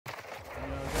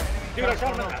Dude, I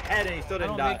shot him in the head and he still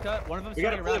didn't die. One of them. We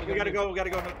gotta flip. We gotta go.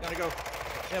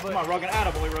 Yeah, Come on, Rogan.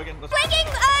 Attaboy, Rogan. Flanking,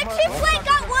 two flank,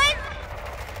 got one.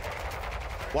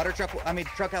 Water truck. I mean,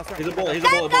 truck house. He's a bullet. He's a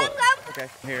bullet. Okay,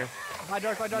 here. Hi,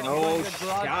 Dark. No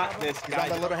shot. This He's guy. on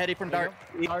the little heady from Dark.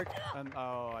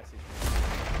 Oh, I see.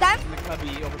 Done.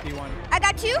 Cubby over P1. I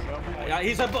got two. Yeah,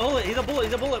 he's a bullet. He's a bullet.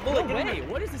 He's a bullet. No way.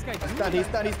 What is this guy doing? He's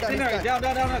done. Down.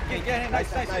 Okay, get him.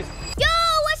 Nice. Yo,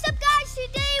 what's up, guys?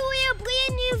 Today we are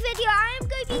brand new video. I am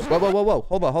going to be... Whoa.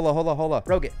 Hold up.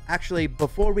 Rogan, actually,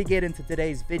 before we get into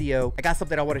today's video, I got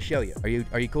something I want to show you.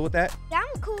 Are you cool with that? Yeah,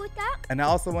 I'm cool with that. And I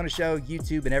also want to show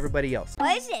YouTube and everybody else.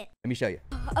 What is it? Let me show you.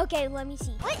 Okay, let me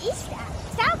see. What is that?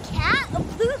 Is that a cat? A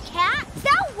blue cat? Is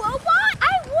that a robot?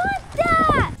 I want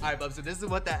that! All right, bub, so this is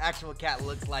what that actual cat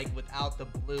looks like without the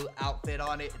blue outfit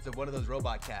on it. It's one of those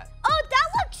robot cats. Oh,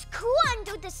 that looks cool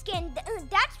under the skin.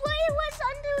 That's what it was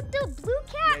under the blue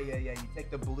cat? Yeah. You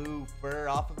take the blue fur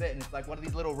off of it, and it's like one of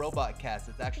these little robot cats.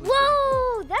 It's actually Whoa,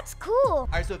 pretty cool. That's cool. All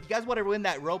right, so if you guys want to win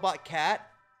that robot cat,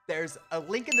 there's a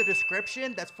link in the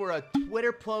description that's for a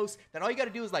Twitter post that all you got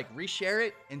to do is like reshare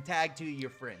it and tag to your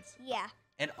friends. Yeah.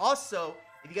 And also,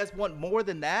 if you guys want more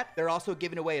than that, they're also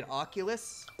giving away an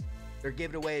Oculus. They're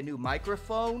giving away a new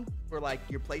microphone for like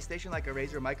your PlayStation, like a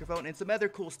Razer microphone, and some other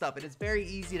cool stuff. And it's very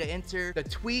easy to enter the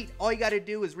tweet. All you got to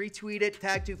do is retweet it,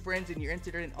 tag 2 friends, and you're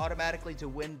entered in automatically to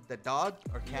win the dog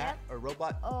or cat or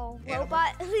robot. Oh, animal.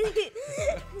 robot. Do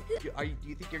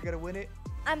you think you're gonna win it?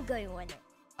 I'm going to win it.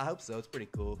 I hope so. It's pretty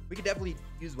cool. We could definitely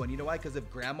use one. You know why? Because if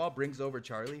Grandma brings over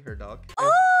Charlie, her dog. Oh,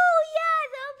 yeah,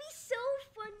 that'll be so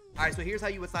funny. All right, so here's how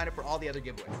you would sign up for all the other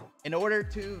giveaways. In order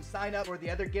to sign up for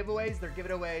the other giveaways, they're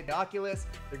giving away the Oculus.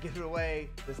 They're giving away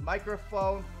this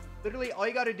microphone. Literally, all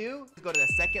you got to do is go to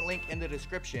the second link in the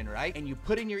description, right? And you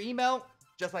put in your email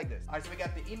just like this. All right, so we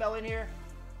got the email in here.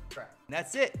 And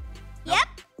that's it. Yep.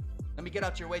 Let me get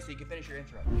out your way so you can finish your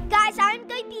intro. Guys, I'm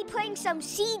going to be playing some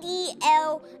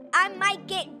CDL. I might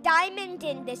get diamond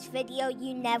in this video.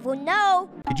 You never know.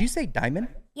 Did you say diamond?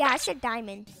 Yeah, I said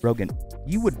diamond. Rogan,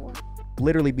 you would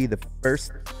literally be the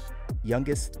first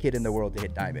youngest kid in the world to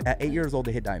hit diamond. At 8 years old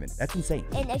to hit diamond. That's insane.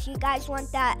 And if you guys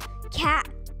want that cat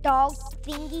dog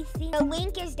thingy thing, the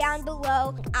link is down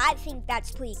below. I think that's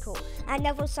pretty cool. I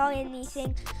never saw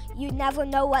anything. You never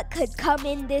know what could come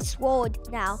in this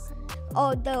world now.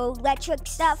 All the electric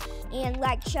stuff, and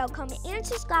like, share, comment, and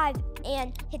subscribe,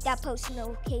 and hit that post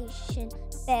notification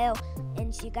bell,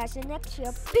 and see you guys in the next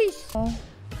video. Peace.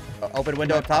 Open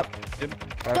window up top.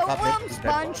 Don't let them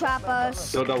spawn trap us.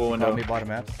 Still double window. Me bottom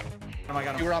map. Oh my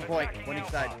god. You were on point. One each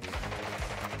side.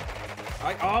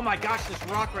 Oh my gosh, this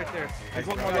rock right there. There's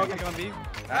one more Rogan on me.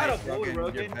 Attaboy,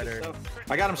 Rogan.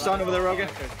 I got him stunned over there, Rogan.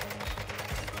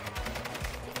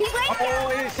 He's going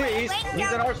down. He's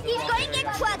in our He's going in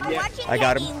truck. I'm watching I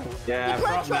got him. Yeah, he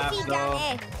put front map, trophies down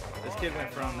there. This kid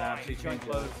went from that. She's trying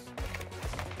close.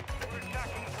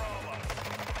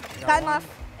 Got him off.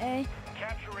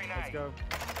 Let's go.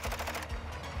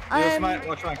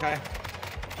 Watch my Kai.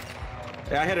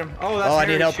 Yeah, I hit him. Oh, that's I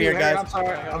need help here, guys. I'm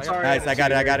sorry. Nice, I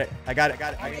got it. Yeah. Damn,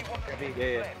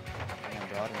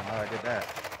 bro, I don't know how I did that.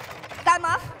 Got him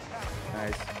off.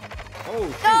 Nice. Oh,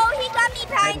 shoot. No, he got me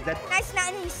behind. That- Nice,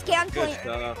 not in his scan Good point.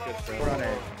 stuff. We're on A.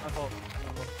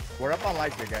 We're up on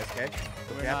lights here, guys, okay?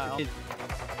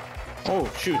 Oh,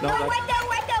 shoot. No, window.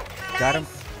 Nice. Got him.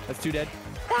 That's 2 dead.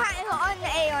 On the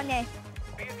A.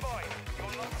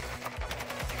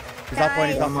 He's on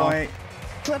point, he's on point.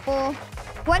 Triple.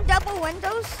 One double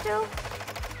windows still.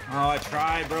 Oh, I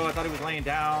tried, bro. I thought he was laying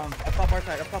down. Up our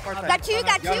side. Got two. Yeah. No,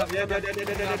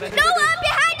 I'm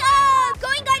behind. Oh,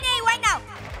 going on A right now.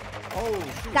 Oh,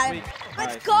 shoot. Got him. Sweet.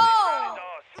 Let's Nice. go.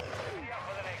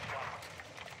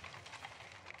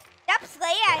 That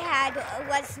play I had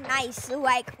was nice.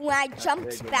 Like when I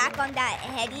jumped back on that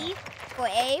heady for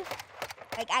A,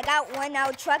 like I got one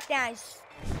out truck down.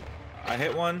 I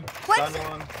hit one. What's Stun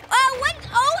one. one's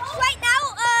ult right now.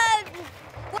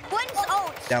 One's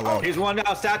ult. Down low. He's one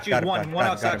out statue. Got him, One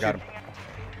out statue. got him.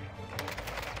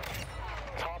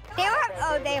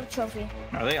 They have trophy.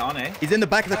 Are they on A? He's in the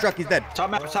back of the truck, he's dead. Top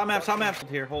maps.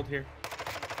 Here, hold here.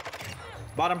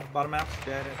 Bottom maps.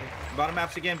 Dead. Bottom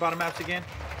maps again.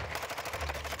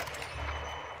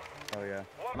 Oh, yeah.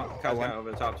 Kai's got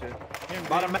over the top too.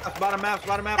 Bottom maps.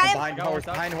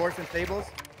 Behind horse and stables.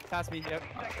 Pass me, yep.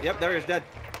 Yep, there he is, dead.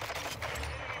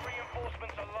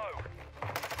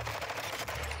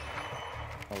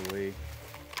 Holy.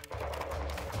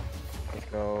 Let's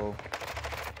go.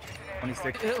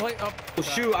 26. Oh,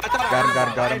 shoot. I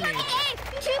thought Got him.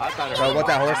 I thought it Bro, was what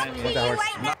that horse? behind me. What that horse?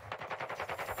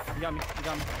 You got me.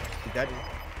 He's dead.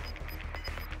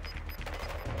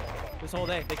 Just hold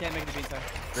A. They can't make it to B side.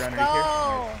 They're underneath here.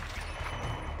 Go.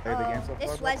 Nice. Play the game so far,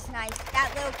 This bro. was nice.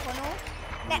 That little funnel.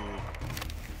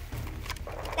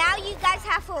 Now you guys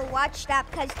have to watch that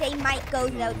because they might go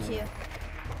though too.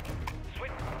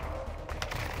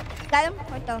 Got him?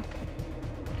 Right there.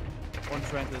 One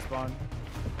strength to the spawn.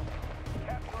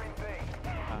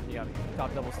 You got it.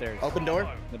 Top double stairs. Open door. In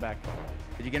the back.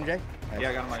 Did you get him, Jay? Nice. Yeah,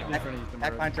 I got him.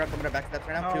 Back behind truck coming up back steps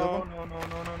right now. Two of them.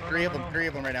 No. Three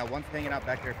of them right now. One's hanging out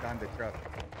back there behind the truck.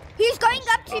 He's going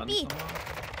up to B.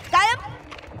 Got him?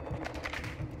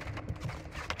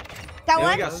 That He one?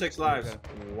 only got 6 lives.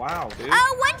 Wow, dude.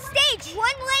 Oh, one stage. One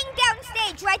laying down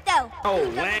stage right there. Oh,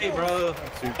 Two double way, doors. bro.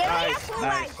 They only have two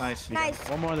lives. Nice. Nice.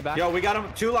 One more in the back. Yo, we got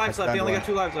him 2 lives left. He only got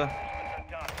 2 lives left.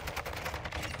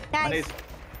 Nice.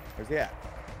 Where's he at?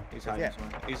 He's hiding this one.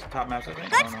 He's top maps, I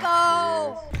think. Let's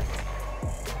go.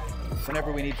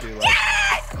 Whenever we need to. Like,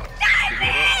 Yes!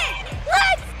 Diamond!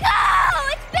 Let's go!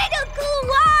 It's been a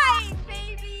glide,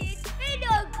 baby. It's been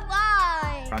a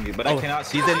glide. But I cannot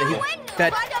see he's in. He's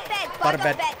bed. Bottom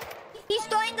bed. He's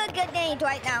throwing a grenade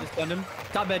right now. Just stunned him.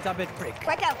 Top bed. Break.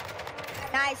 Right out.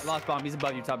 Nice. Lost bomb. He's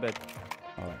above you. Top bed.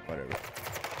 Oh, whatever.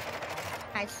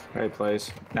 Nice. Great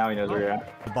place. Now he knows where you're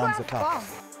at. The bomb's up top.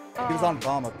 He was on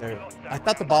bomb up there. I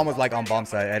thought the bomb was like on bomb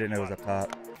side. I didn't know it was up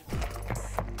top.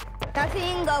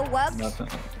 Nothing works.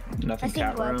 Nothing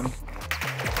cat room.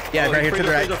 Yeah, Oh, right here to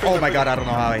the right. freezer, Oh my god, I don't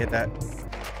know how I hit that.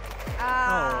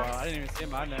 I didn't even see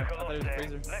him. I thought it was a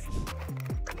freezer.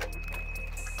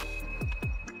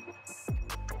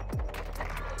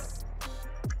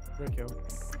 Good kill.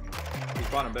 He's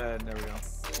bottom bed. There we go.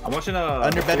 I'm watching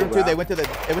Under bedroom too. They went to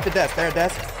desk. They're at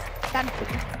desk. Done.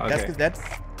 Desk is dead.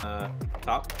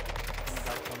 Top.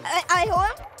 I hold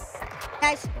him.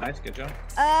 Nice. Nice, good job.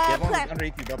 Yeah, one was Plant.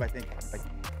 underneath you, Dub, I think. Like,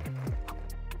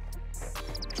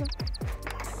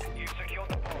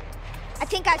 I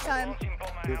think I saw him.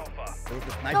 there was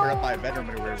a sniper up by a bedroom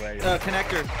in a weird way.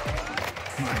 Connector.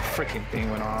 My freaking thing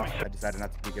went off. I decided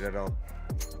not to peek it at all.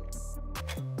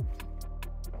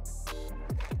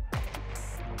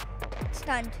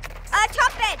 Stunned.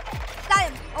 Top bed. Got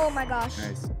him. Oh my gosh.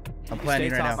 Nice. I'm planning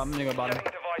Stay right top. now. I'm gonna go bottom.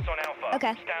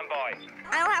 Okay.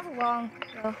 I don't have long.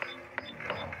 So.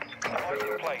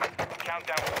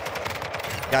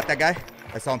 Got that guy?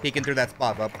 I saw him peeking through that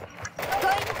spot, Bub.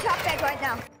 Going to top bed right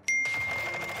now.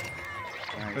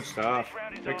 Good stuff.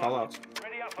 Big call outs.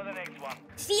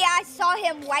 See, I saw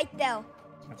him right there.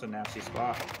 That's a nasty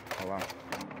spot. Oh, wow.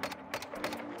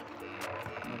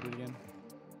 I'll do it again.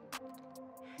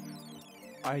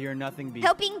 I hear nothing. B.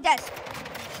 Helping desk.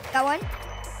 That one.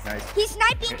 Nice. He's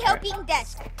sniping helping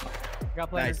desk. Got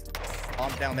players. Nice.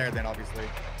 Bomb's down there then, obviously.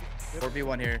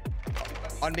 4v1 here.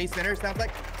 On me center, sounds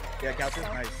like. Yeah, couches.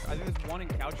 Nice. I think there's one in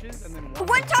couches and then one.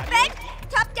 One top bed.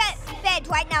 Top bed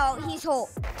right now. He's whole.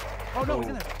 Oh no, he's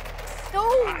in there. No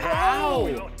Ow.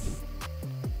 way.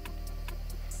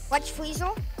 Watch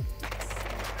Friesel.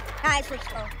 Nice, let's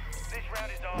go.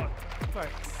 Sorry.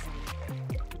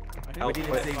 Help. didn't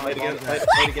Play say together. bombs.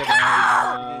 Play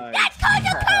together. Let's go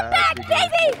to comeback,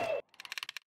 baby!